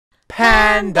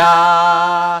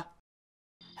Panda!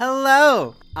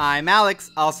 Hello, I'm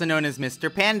Alex, also known as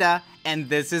Mr. Panda, and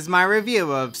this is my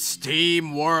review of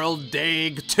SteamWorld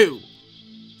Dig 2.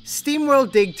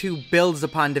 SteamWorld Dig 2 builds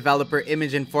upon developer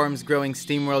Image & Form's growing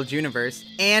SteamWorld universe,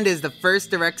 and is the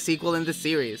first direct sequel in the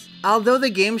series. Although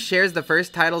the game shares the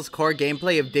first title's core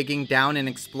gameplay of digging down and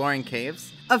exploring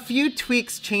caves, a few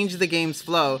tweaks change the game's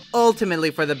flow, ultimately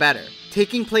for the better.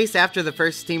 Taking place after the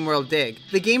first SteamWorld Dig,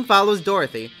 the game follows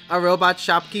Dorothy, a robot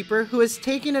shopkeeper who has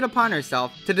taken it upon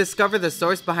herself to discover the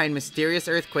source behind mysterious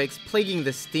earthquakes plaguing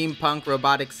the steampunk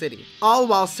robotic city, all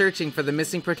while searching for the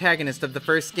missing protagonist of the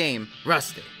first game,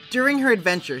 Rusty. During her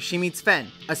adventure, she meets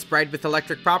Fen, a sprite with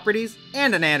electric properties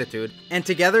and an attitude, and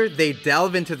together they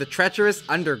delve into the treacherous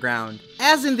underground.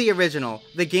 As in the original,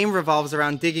 the game revolves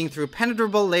around digging through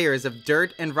penetrable layers of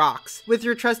dirt and rocks with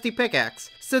your trusty pickaxe,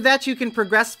 so that you can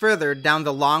progress further down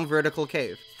the long vertical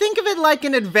cave. Think of it like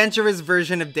an adventurous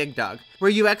version of Dig Dug,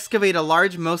 where you excavate a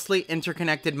large, mostly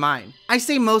interconnected mine. I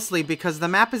say mostly because the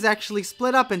map is actually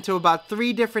split up into about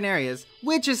 3 different areas,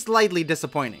 which is slightly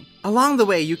disappointing. Along the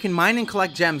way, you can mine and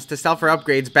collect gems to sell for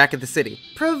upgrades back at the city,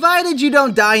 provided you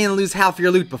don't die and lose half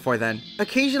your loot before then.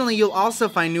 Occasionally, you'll also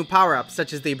find new power-ups,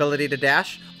 such as the ability to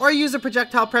dash, or use a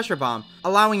projectile pressure bomb,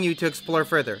 allowing you to explore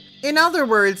further. In other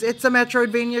words, it's a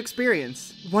Metroidvania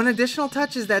experience. One additional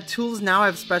touch is that tools now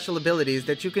have special abilities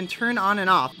that you can turn on and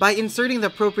off by inserting the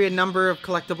appropriate number of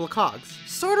collectible cogs.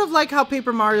 Sort of like how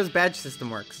Paper Mario's badge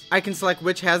system works. I can select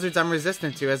which hazards I'm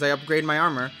resistant to as I upgrade my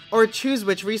armor, or choose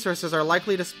which resources are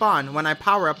likely to spawn when I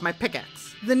power up my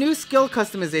pickaxe. The new skill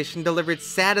customization delivered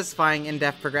satisfying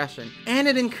in-depth progression, and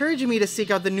it encouraged me to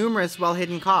seek out the numerous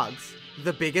well-hidden cogs.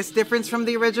 The biggest difference from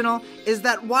the original is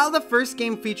that while the first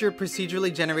game featured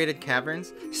procedurally generated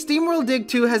caverns, SteamWorld Dig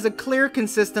 2 has a clear,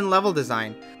 consistent level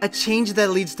design, a change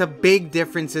that leads to big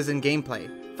differences in gameplay.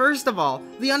 First of all,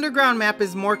 the underground map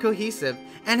is more cohesive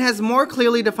and has more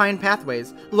clearly defined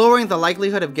pathways, lowering the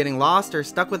likelihood of getting lost or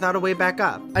stuck without a way back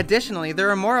up. Additionally, there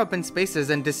are more open spaces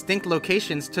and distinct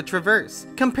locations to traverse,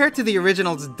 compared to the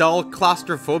original's dull,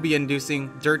 claustrophobia-inducing,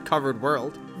 dirt-covered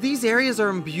world. These areas are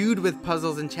imbued with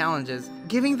puzzles and challenges,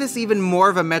 giving this even more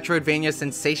of a Metroidvania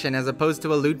sensation as opposed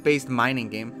to a loot-based mining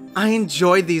game. I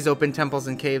enjoyed these open temples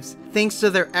and caves, thanks to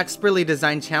their expertly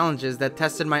designed challenges that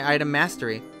tested my item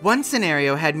mastery. One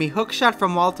scenario had me hookshot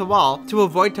from wall to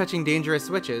avoid touching dangerous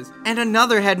switches, and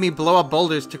another had me blow up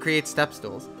boulders to create step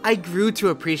stools. I grew to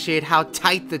appreciate how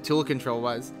tight the tool control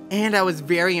was, and I was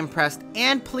very impressed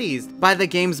and pleased by the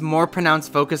game's more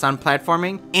pronounced focus on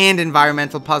platforming and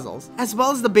environmental puzzles, as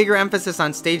well as the bigger emphasis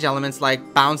on stage elements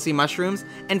like bouncy mushrooms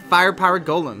and fire-powered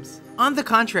golems. On the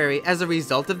contrary, as a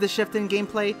result of the shift in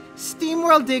gameplay,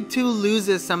 SteamWorld Dig 2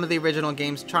 loses some of the original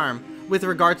game's charm with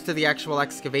regards to the actual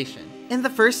excavation. In the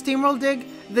first SteamWorld Dig,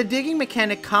 the digging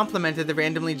mechanic complemented the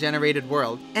randomly generated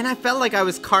world, and I felt like I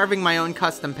was carving my own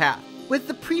custom path. With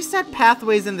the preset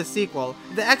pathways in the sequel,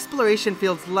 the exploration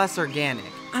feels less organic.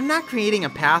 I'm not creating a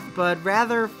path, but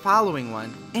rather following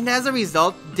one. And as a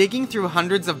result, digging through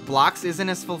hundreds of blocks isn't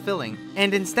as fulfilling,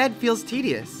 and instead feels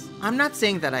tedious. I'm not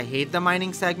saying that I hate the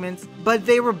mining segments, but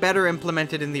they were better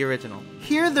implemented in the original.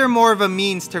 Here, they're more of a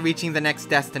means to reaching the next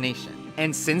destination.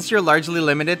 And since you're largely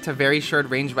limited to very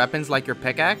short-range weapons like your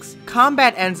pickaxe,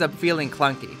 combat ends up feeling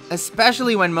clunky,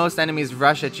 especially when most enemies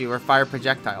rush at you or fire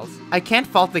projectiles. I can't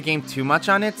fault the game too much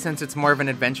on it since it's more of an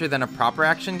adventure than a proper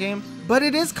action game, but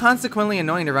it is consequently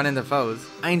annoying to run into foes.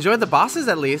 I enjoyed the bosses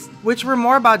at least, which were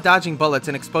more about dodging bullets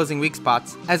and exposing weak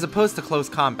spots, as opposed to close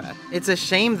combat. It's a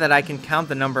shame that I can count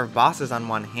the number of bosses on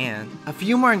one hand. A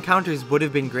few more encounters would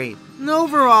have been great. And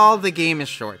overall, the game is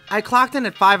short. I clocked in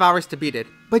at 5 hours to beat it,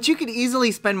 but you could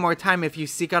easily spend more time if you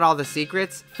seek out all the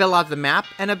secrets, fill out the map,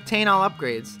 and obtain all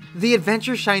upgrades. The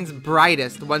adventure shines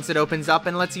brightest once it opens up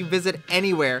and lets you visit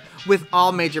anywhere with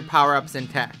all major power-ups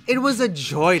intact. It was a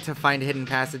joy to find hidden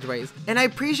passageways, and I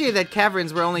appreciate that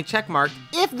caverns were only checkmarked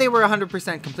if they were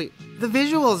 100% complete. The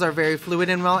visuals are very fluid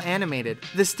and well animated.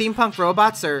 The steampunk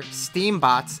robots, or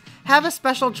steambots, have a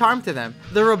special charm to them.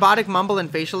 The robotic mumble and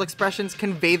facial expressions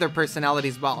convey their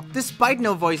personalities well, despite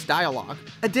no voice dialogue.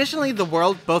 Additionally, the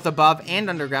world, both above and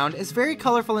underground, is very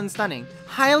colorful and stunning,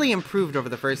 highly improved over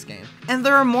the first game. And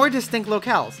there are more distinct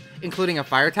locales, including a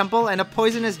fire temple and a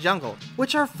poisonous jungle,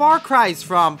 which are far cries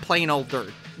from plain old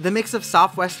dirt. The mix of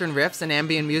soft western riffs and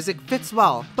ambient music fits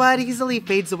well, but easily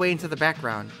fades away into the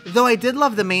background. Though I did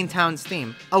love the main town's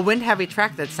theme, a wind-heavy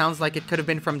track that sounds like it could have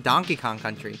been from Donkey Kong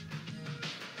Country.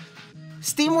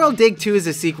 SteamWorld Dig 2 is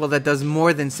a sequel that does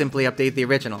more than simply update the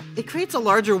original. It creates a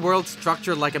larger world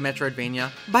structured like a Metroidvania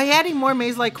by adding more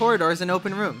maze-like corridors and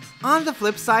open rooms. On the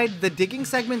flip side, the digging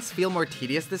segments feel more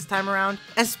tedious this time around,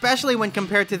 especially when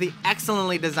compared to the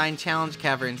excellently designed challenge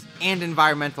caverns and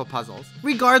environmental puzzles.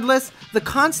 Regardless, the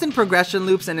constant progression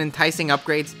loops and enticing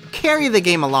upgrades carry the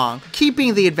game along,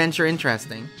 keeping the adventure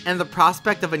interesting, and the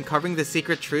prospect of uncovering the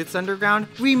secret truths underground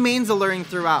remains alluring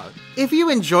throughout. If you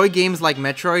enjoy games like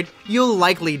Metroid, you'll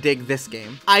likely dig this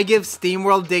game. I give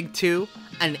SteamWorld Dig 2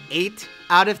 an 8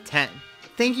 out of 10.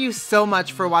 Thank you so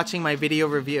much for watching my video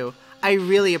review. I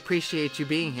really appreciate you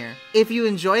being here. If you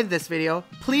enjoyed this video,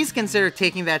 please consider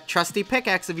taking that trusty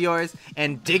pickaxe of yours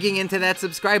and digging into that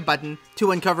subscribe button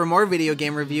to uncover more video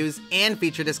game reviews and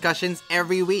feature discussions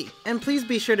every week. And please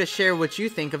be sure to share what you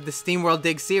think of the SteamWorld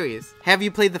Dig series. Have you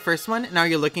played the first one and are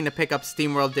you looking to pick up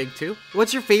SteamWorld Dig 2?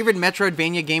 What's your favorite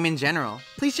Metroidvania game in general?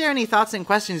 Please share any thoughts and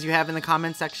questions you have in the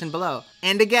comment section below.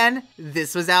 And again,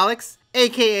 this was Alex,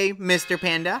 aka Mr.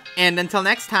 Panda, and until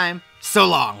next time, so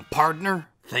long, partner.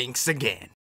 Thanks again.